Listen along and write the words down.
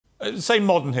say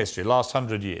modern history, last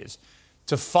 100 years,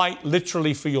 to fight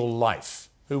literally for your life,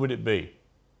 who would it be?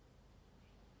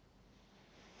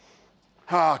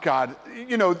 Oh, God.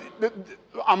 You know,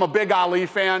 I'm a big Ali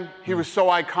fan. He was so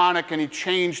iconic, and he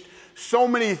changed so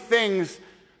many things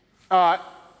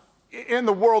in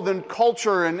the world and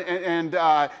culture and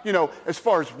you know, as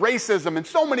far as racism and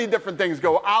so many different things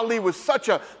go. Ali was such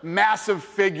a massive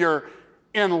figure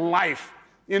in life,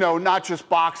 you know, not just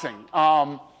boxing.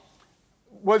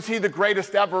 Was he the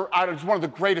greatest ever? He was one of the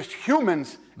greatest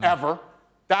humans ever.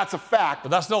 That's a fact. But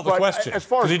that's not the question. As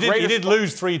far as he did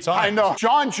lose 3 times. I know.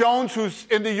 John Jones, who's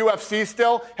in the UFC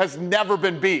still, has never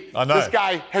been beat. I know. This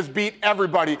guy has beat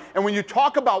everybody. And when you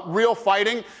talk about real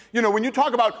fighting, you know, when you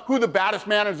talk about who the baddest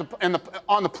man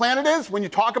on the planet is, when you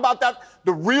talk about that,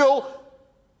 the real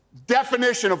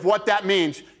definition of what that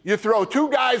means, you throw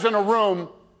 2 guys in a room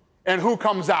and who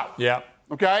comes out? Yeah.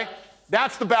 Okay?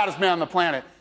 That's the baddest man on the planet.